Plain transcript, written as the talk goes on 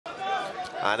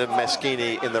Adam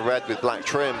Meskini in the red with black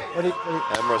trim.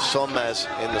 Emrah Sonmez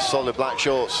in the solid black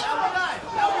shorts.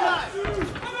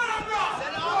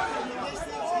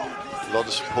 A lot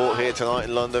of support here tonight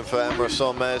in London for Emrah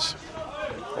Sonmez.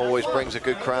 Always brings a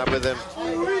good crowd with him.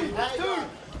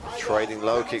 Trading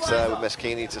low kicks there with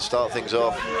Meskini to start things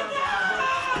off.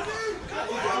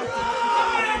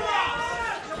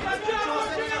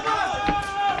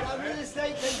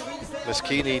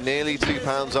 Meskini nearly 2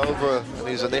 pounds over in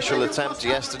his initial attempt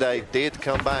yesterday. Did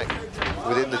come back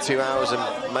within the 2 hours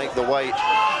and make the weight.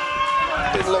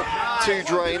 Didn't look too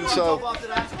drained, so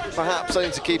perhaps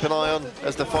something to keep an eye on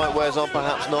as the fight wears on,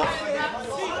 perhaps not.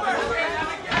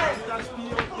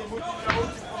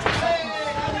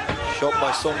 Shot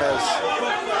by Sonmez.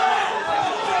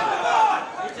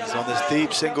 He's on this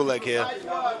deep single leg here.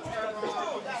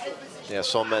 Yeah,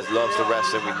 Sonmez loves the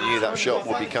wrestling. We knew that shot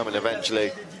would be coming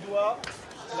eventually.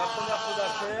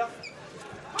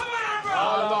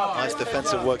 Nice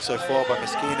defensive work so far by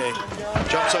Meskini.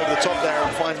 Jumps over the top there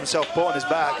and finds himself put on his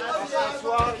back.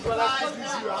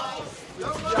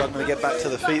 Struggling to get back to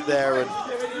the feet there, and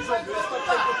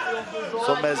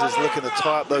Sonmez is looking to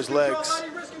tie up those legs.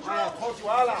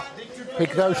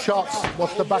 Pick those shots.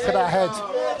 Watch the back of that head.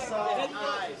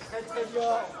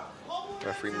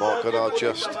 Referee Mark Goddard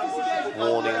just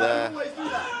warning there.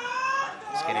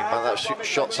 Meskini about that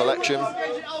shot selection.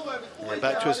 Yeah,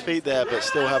 back to his feet there, but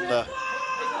still having to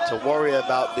worry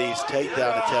about these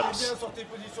takedown attempts.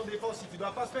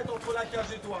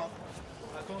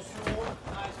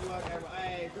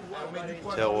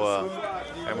 So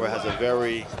Emrah has a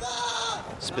very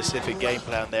specific game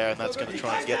plan there, and that's going to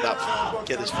try and get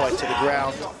this fight to the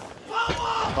ground.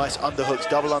 Nice underhooks,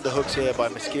 double underhooks here by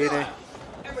Meskini.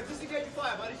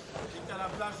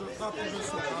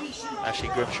 Ashley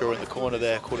Grimshaw in the corner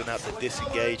there, calling out to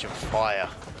disengage and fire.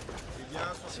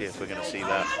 Let's see if we're going to see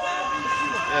that.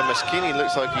 Yeah, Meskini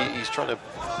looks like he's trying to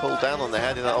pull down on the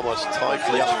head in that almost Thai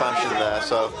clinch fashion there.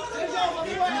 So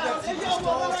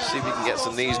see if he can get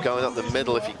some knees going up the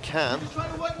middle if he can.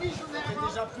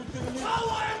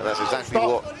 And that's exactly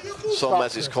what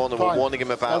Sonmez's corner were warning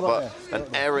him about. But an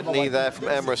errant knee there from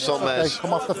Emrah Sonmez. Okay,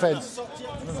 come off the fence.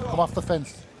 Come off the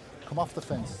fence. Come off the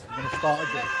fence. I'm going to start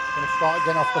again. I'm going to start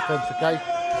again off the fence, okay?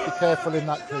 Be careful in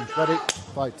that clinch. Ready?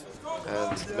 Fight.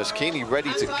 And Meskini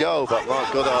ready to go, but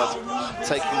Mark Goddard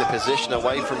taking the position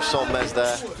away from Sonmez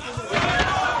there.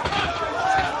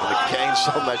 And again,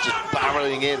 Sonmez just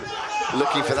barreling in,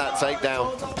 looking for that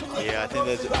takedown. Yeah, I think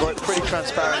there's pretty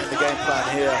transparent in the game plan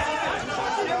here.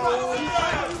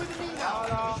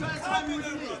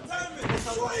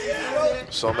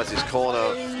 Sonmez's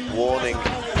corner warning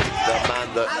the man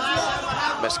that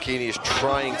Meskini is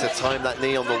trying to time that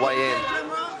knee on the way in.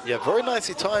 Yeah, very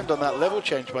nicely timed on that level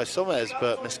change by Sonmez,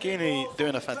 but Meskini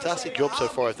doing a fantastic job so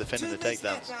far of defending the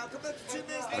takedowns.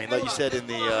 I mean, like you said in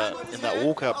the in that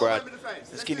walkout, Brad,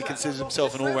 Meskini considers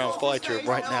himself an all-round fighter, and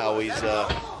right now he's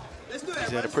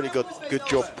doing a pretty good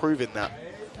job proving that.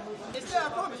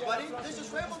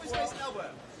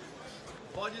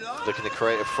 Looking to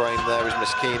create a frame there is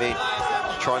Meskini,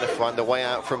 trying to find a way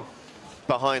out from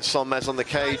behind Sonmez on the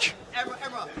cage.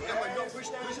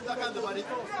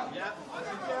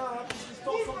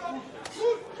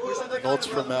 Nods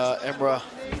from Emrah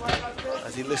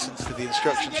as he listens to the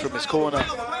instructions from his corner.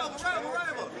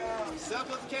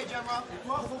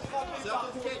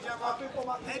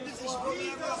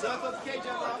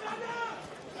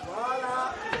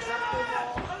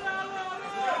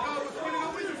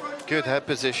 Good head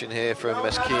position here from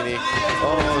Meskini.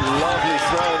 Oh, lovely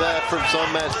throw there from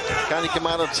Sonmez. Can he come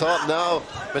out on top? No.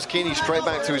 Meskini straight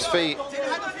back to his feet.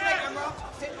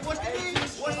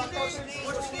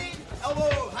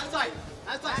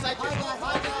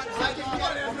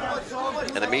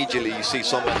 And immediately you see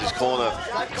Sonmez's corner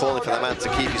calling for the man to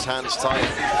keep his hands tight.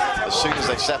 As soon as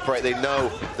they separate, they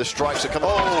know the strikes are coming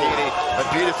from Meskini.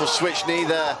 A beautiful switch knee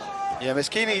there. Yeah,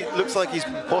 Meskini looks like he's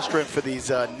been posturing for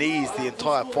these knees the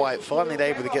entire fight. Finally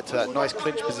able to get to that nice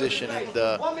clinch position and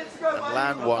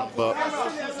land one. But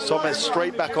Sonmez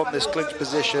straight back on this clinch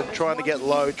position, trying to get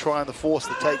low, trying to force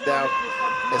the takedown.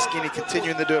 Meskini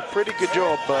continuing to do a pretty good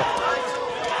job, but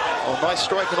nice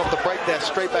striking off the break there,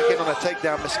 straight back in on a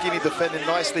takedown. Meskini defending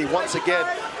nicely. Once again,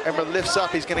 Emrah lifts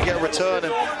up, he's going to get a return,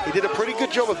 and he did a pretty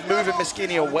good job of moving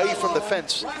Meskini away from the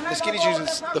fence. Meskini's using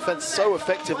the fence so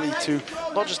effectively to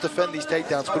not just defend these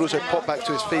takedowns, but also pop back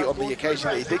to his feet on the occasion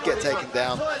that he did get taken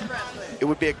down. It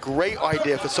would be a great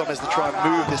idea for Sonmez to try and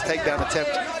move this takedown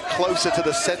attempt closer to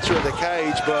the center of the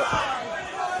cage, but...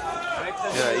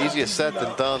 yeah, easier said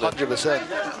than done. 100%.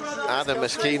 Adam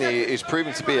Meskini is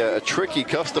proving to be a tricky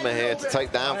customer here to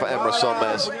take down for Emrah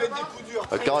Sonmez.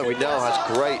 a guy we know has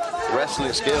great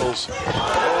wrestling skills.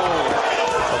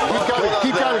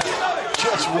 Keep going.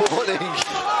 Just warning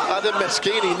Adam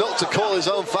Meskini not to call his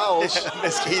own fouls.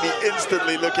 Meskini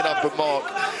instantly looking up at Mark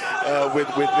with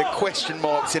the question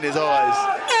marks in his eyes.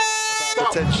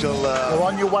 Potential. You're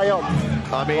on your way up.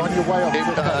 I mean, You're on your way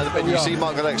up. And you see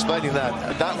Mark explaining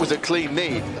that. That was a clean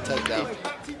knee. Takedown.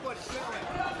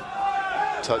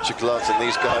 Touch of gloves, and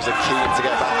these guys are keen to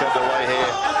get back underway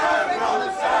here.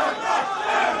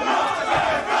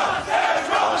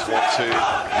 Nice 1-2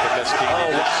 from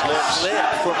Meskini. Slip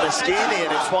from Meskini,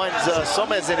 and it finds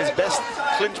Sonmez in his best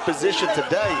clinch position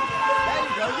today.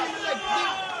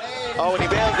 Oh, and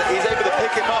he's able to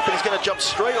pick him up, and he's going to jump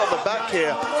straight on the back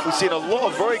here. We've seen a lot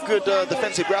of very good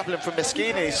defensive grappling from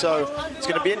Meskini, so it's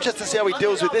going to be interesting to see how he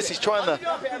deals with this. He's trying to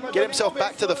get himself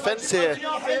back to the fence here.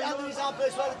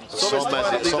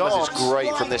 Sonmez is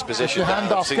great from this position.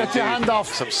 Get your hand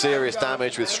off. Some serious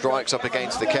damage with strikes up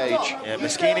against the cage. Yeah,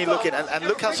 Meskini looking, and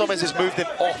look how Sonmez has moved him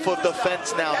off of the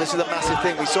fence now. This is a massive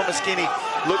thing. We saw Meskini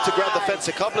look to grab the fence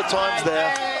a couple of times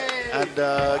there, and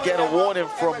getting a warning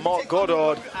from Mark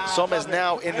Goddard. Sonmez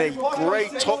now in a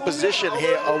great top position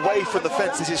here, away from the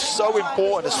fence. This is so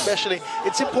important, especially,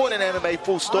 it's important in MMA,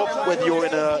 full stop, whether you're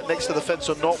in next to the fence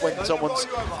or not when someone's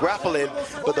grappling.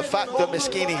 But the fact that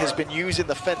Meskini has been using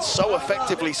the fence so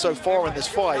effectively so far in this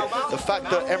fight, the fact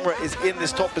that Emrah is in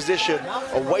this top position,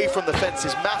 away from the fence,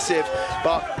 is massive.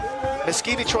 But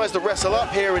Meskini tries to wrestle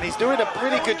up here, and he's doing a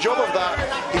pretty good job of that.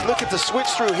 He's looking to switch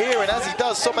through here, and as he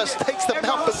does, Sonmez takes the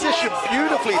mount position.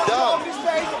 Beautifully done.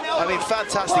 I mean,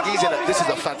 fantastic. He's in it. This is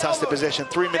a fantastic position.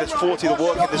 3 minutes 40 to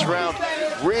work in this round.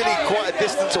 Really quite a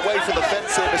distance away from the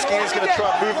fence here. Meskini's going to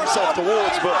try and move himself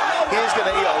towards, but he is going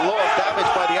to eat a lot of damage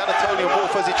by the Anatolian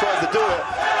Wolf as he tries to do it.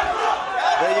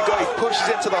 There you go. He pushes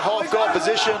into the half guard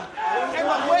position.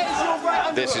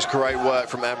 This is great work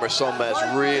from Emrah Sonmez,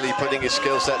 really putting his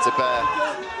skill set to bear.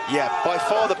 Yeah, by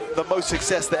far the most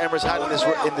success that Emrah's had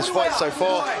in this fight so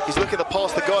far. He's looking to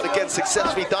pass the guard again,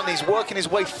 successfully done. He's working his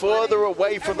way further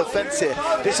away from the fence here.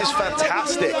 This is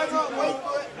fantastic.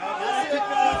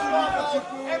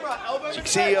 So you can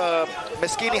see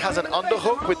Meskini has an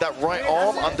underhook with that right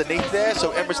arm underneath there,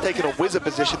 so Emrah's taking a wizard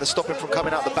position to stop him from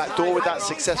coming out the back door with that,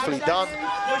 successfully done.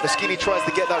 Meskini tries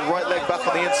to get that right leg back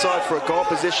on the inside for a guard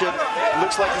position.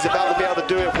 Looks like he's about to be able to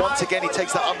do it. Once again, he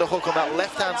takes that underhook on that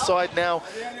left-hand side now.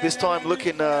 This time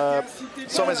looking,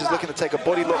 Sonmez is looking to take a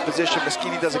body lock position.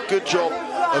 Meskini does a good job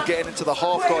of getting into the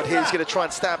half guard here. He's going to try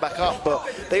and stand back up, but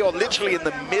they are literally in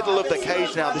the middle of the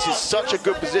cage now. This is such a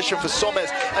good position for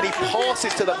Sonmez, and he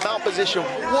passes to the mount position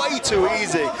way too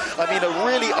easy. I mean, a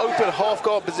really open half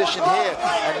guard position here,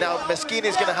 and now Meskini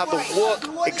is going to have to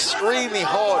work extremely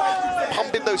hard,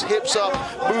 pumping those hips up,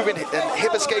 moving and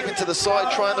hip escaping to the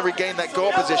side, trying to regain that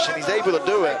guard position. He's able to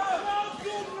do it.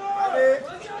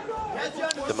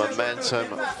 The momentum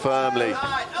firmly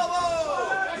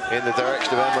in the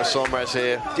direction of Emrah Sonmez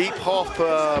here. Deep half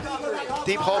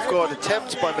guard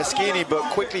attempt by Meskini, but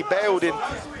quickly bailed in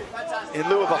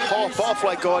lieu of a half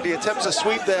butterfly guard. He attempts a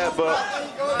sweep there, but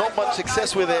not much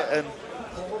success with it, and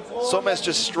Sonmez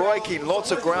just striking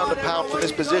lots of ground and pound from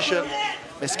this position.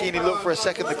 Meskini looked for a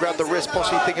second to grab the wrist,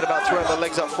 possibly thinking about throwing the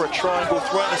legs up for a triangle.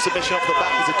 Throwing a submission off the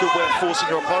back is a good way of forcing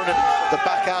your opponent to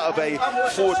back out of a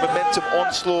forward momentum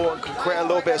onslaught and can create a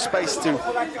little bit of space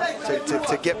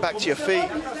to get back to your feet.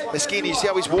 Meskini, you see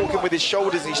how he's walking with his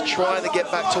shoulders, and he's trying to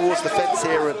get back towards the fence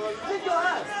here, and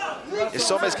if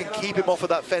Sonmez can keep him off of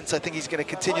that fence, I think he's going to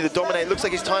continue to dominate. It looks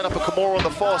like he's tying up a Kimura on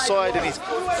the far side, and he's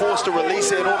forced to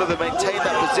release it in order to maintain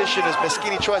that position as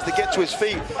Meskini tries to get to his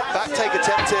feet. Back take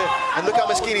attempt here, and look how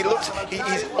Meskini looks.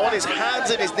 He's on his hands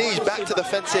and his knees back to the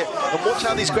fence here, and watch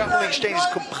how these grappling exchanges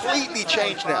completely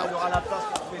change now.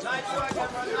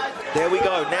 There we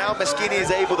go. Now Meskini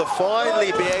is able to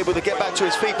finally be able to get back to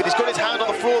his feet, but he's got his hand on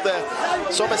the floor there.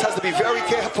 Sonmez has to be very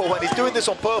careful, and he's doing this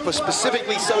on purpose,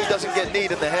 specifically so he doesn't get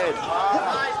kneed in the head.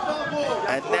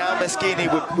 And now Meskini,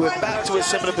 we're back to a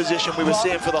similar position we were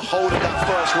seeing for the whole of that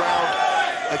first round.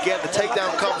 Again, the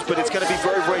takedown comes, but it's going to be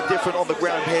very, very different on the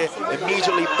ground here.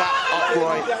 Immediately back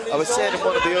upright. I was saying in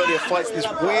one of the earlier fights, this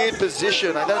weird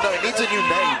position, I don't know, it needs a new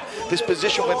name. This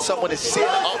position when someone is sitting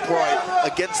upright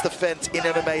against the fence in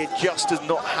MMA, it just does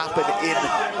not happen in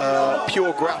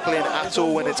pure grappling at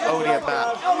all when it's only a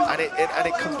mat. And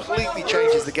it completely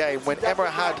changes the game. When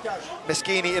Emrah had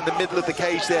Meskini in the middle of the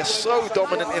cage there, so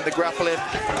dominant in the grappling,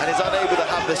 and is unable to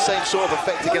have the same sort of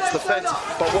effect against the fence.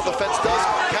 But what the fence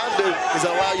can do is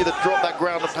allow you to drop that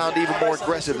ground and pound even more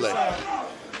aggressively.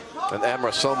 And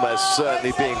Emrah Sonmez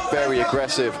certainly being very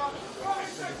aggressive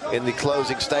in the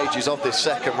closing stages of this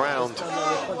second round.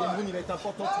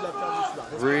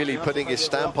 Really putting his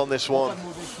stamp on this one.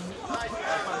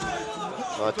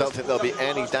 I don't think there'll be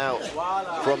any doubt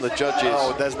from the judges.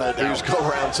 Oh, there's no doubt. Who's got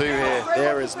round 2 here?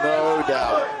 There is no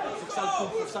doubt.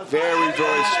 Very,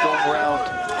 very strong round.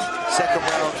 Second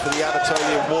round for the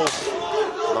Anatolian Wolf.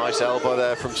 Nice elbow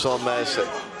there from Sonmez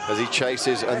as he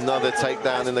chases another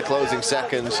takedown in the closing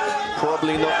seconds.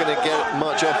 Probably not going to get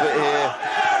much of it here.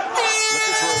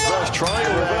 Looking for a reverse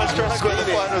triangle. Reverse triangle in the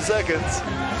final seconds.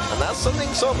 And that's something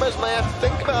Sonmez may have to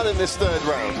think about in this 3rd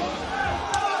round.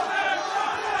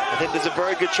 I think there's a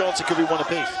very good chance it could be one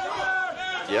apiece.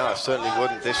 Yeah, I certainly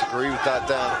wouldn't disagree with that,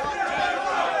 Dan.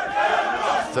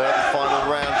 3rd and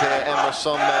final round here. Emrah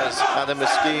Sonmez, Adam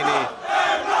Meskini.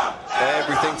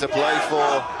 Everything to play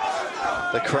for.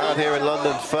 The crowd here in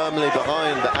London firmly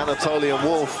behind the Anatolian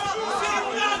Wolf.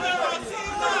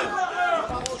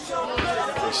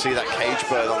 You see that cage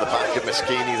bird on the back of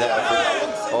Meskini there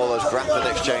from all those grappling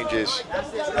exchanges.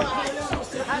 It's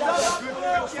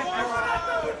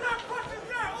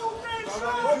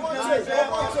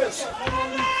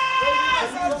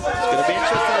going to be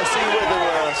interesting to see whether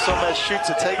Sonmez shoots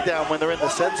a takedown when they're in the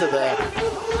center there.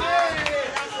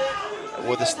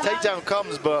 Well, this takedown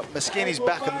comes, but Meskini's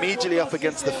back immediately up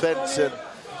against the fence, and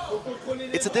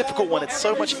it's a difficult one. It's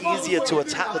so much easier to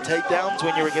attack the takedowns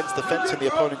when you're against the fence and the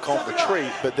opponent can't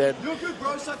retreat, but then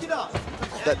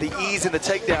that the ease in the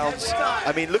takedowns,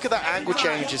 I mean, look at that angle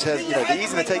change. It has, you know, the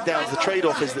ease in the takedowns, the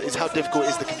trade-off is how difficult it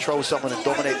is to control someone and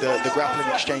dominate the grappling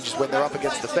exchanges when they're up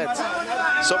against the fence.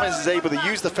 Sonmez is able to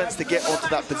use the fence to get onto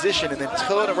that position and then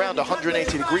turn around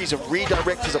 180 degrees and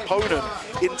redirect his opponent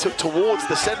towards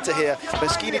the center here.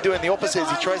 Meskini doing the opposite as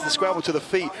he tries to scramble to the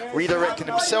feet, redirecting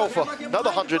himself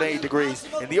another 180 degrees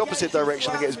in the opposite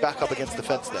direction to get his back up against the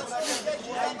fence there.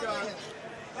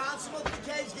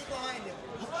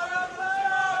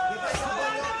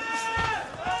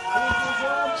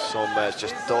 Sonmez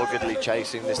just doggedly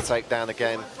chasing this takedown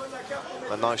again.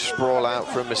 A nice sprawl out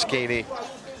from Meskini.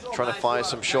 Trying to fire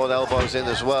some short elbows in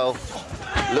as well.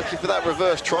 Looking for that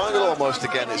reverse triangle almost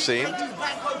again, it seemed.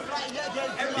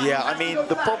 Yeah, I mean,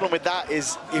 the problem with that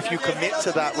is if you commit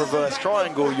to that reverse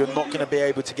triangle, you're not going to be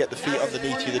able to get the feet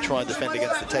underneath you to try and defend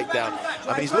against the takedown.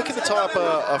 I mean, he's looking to tie up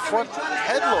a front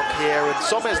headlock here, and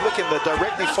Sonmez looking to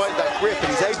directly fight that grip, and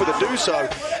he's able to do so.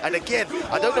 And again,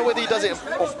 I don't know whether he does it,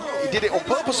 he did it on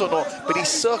purpose or not, but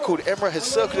Emrah has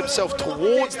circled himself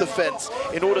towards the fence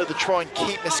in order to try and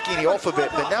keep Meskini off of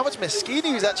it. But now it's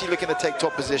Meskini who's actually looking to take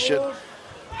top position.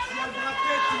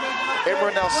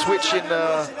 Emrah now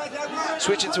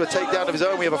switching to a takedown of his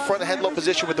own. We have a front headlock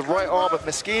position with the right arm of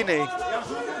Meskini.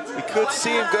 We could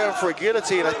see him going for a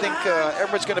guillotine. I think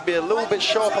Emrah's going to be a little bit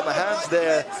sharp on the hands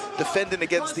there, defending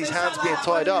against these hands being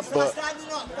tied up. But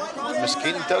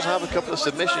Meskini does have a couple of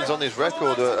submissions on his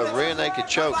record, a rear naked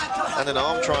choke and an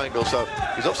arm triangle, so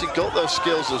he's obviously got those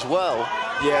skills as well.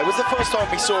 Yeah, it was the first time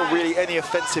we saw really any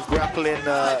offensive grappling,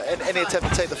 any attempt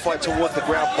to take the fight towards the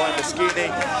ground by Meskini,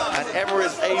 and Emrah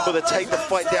is able to take the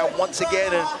fight down once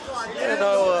again, and you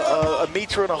know, 1.5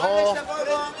 meters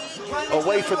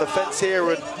away from the fence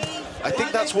here, and I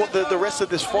think that's what the rest of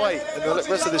this fight and the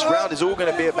rest of this round is all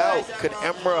going to be about. Can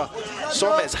Emrah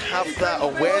Sonmez have that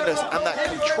awareness and that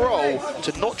control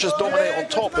to not just dominate on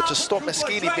top, but to stop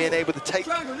Meskini being able to take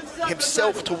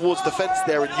himself towards the fence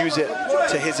there and use it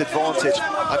to his advantage?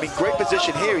 I mean, great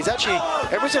position here.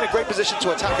 Emrah's in a great position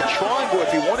to attack a triangle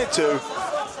if he wanted to,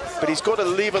 but he's got to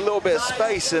leave a little bit of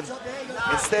space, and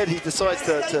instead he decides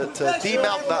to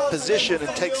demount that position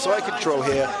and take side control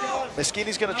here.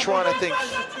 Meskini's going to try and, I think,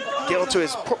 get onto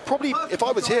his, probably, if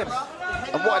I was him,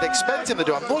 and what I'd expect him to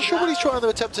do, I'm not sure what he's trying to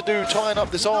attempt to do, tying up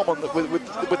this arm on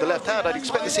with the left hand. I'd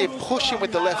expect to see him pushing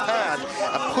with the left hand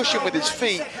and pushing with his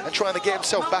feet and trying to get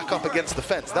himself back up against the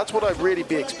fence. That's what I'd really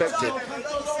be expecting.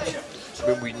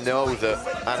 When we know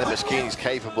that Adam Meskini is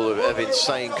capable of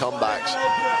insane comebacks,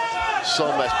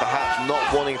 Sonmez perhaps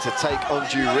not wanting to take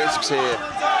undue risks here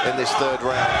in this 3rd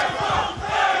round.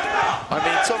 I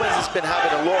mean, Sonmez has been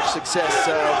having a lot of success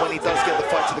when he does get the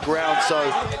fight to the ground. So,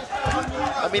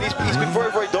 I mean, he's been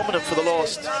very, very dominant for the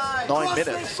last 9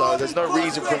 minutes. So there's no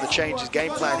reason for him to change his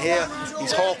game plan here.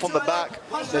 He's half on the back.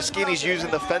 Meskini's using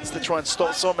the fence to try and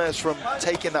stop Sonmez from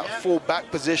taking that full back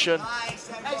position.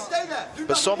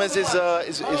 But Sonmez is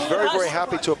very, very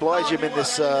happy to oblige him in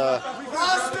this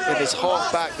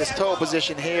half back, this toe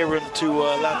position here, and to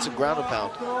land some ground and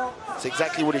pound. It's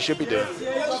exactly what he should be doing.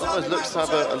 Sonmez looks to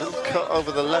have a little cut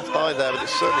over the left eye there, but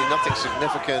it's certainly nothing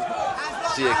significant.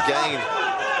 See again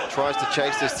tries to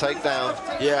chase this takedown.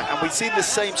 Yeah, and we've seen the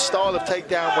same style of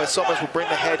takedown where Sonmez will bring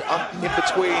the head up in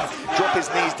between, drop his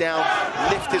knees down,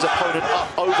 lift his opponent up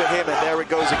over him, and there it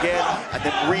goes again, and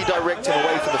then redirect him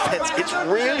away from the fence. It's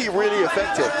really, really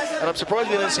effective, and I'm surprised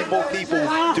we don't see more people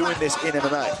doing this in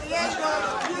MMA.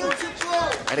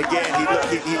 And again,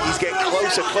 he's getting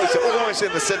closer, almost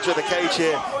in the center of the cage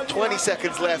here. 20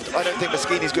 seconds left. I don't think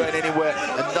Meskini's going anywhere.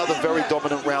 Another very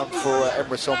dominant round for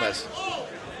Emrah Sonmez.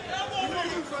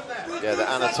 Yeah, the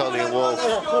Anatolian Wolf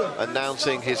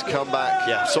announcing his comeback.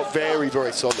 Yeah, so very,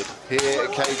 very solid. Here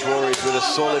at Cage Warriors with a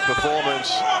solid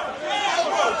performance.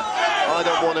 I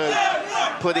don't want to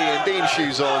put Ian Dean's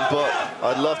shoes on, but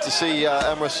I'd love to see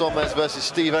Emrah Sonmez versus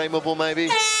Steve Aimable, maybe.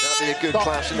 That'd be a good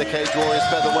clash in the Cage Warriors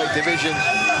featherweight division.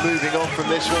 Moving on from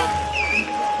this one.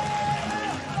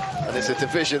 And it's a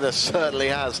division that certainly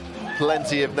has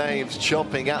plenty of names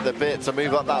chomping at the bit to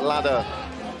move up that ladder.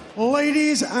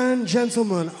 Ladies and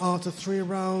gentlemen, after 3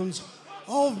 rounds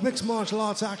of mixed martial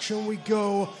arts action, we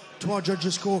go to our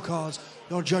judges' scorecards.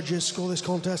 Our judges score this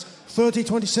contest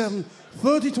 30-27,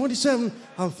 30-27,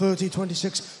 and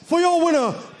 30-26 for your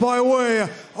winner by way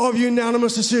of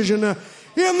unanimous decision. In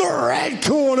the red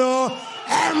corner,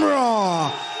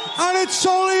 Emrah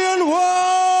Anatolian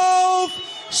Wolf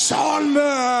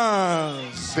Sonmez.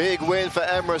 Big win for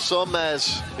Emrah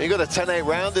Sonmez. He got a 10-8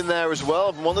 round in there as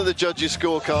well. One of the judges'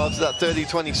 scorecards, that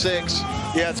 30-26.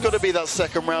 Yeah, it's got to be that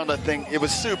second round, I think. It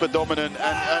was super dominant.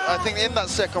 And I think in that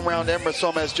second round, Emrah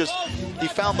Sonmez he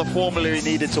found the formula he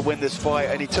needed to win this fight,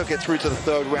 and he took it through to the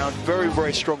 3rd round. Very,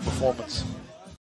 very strong performance.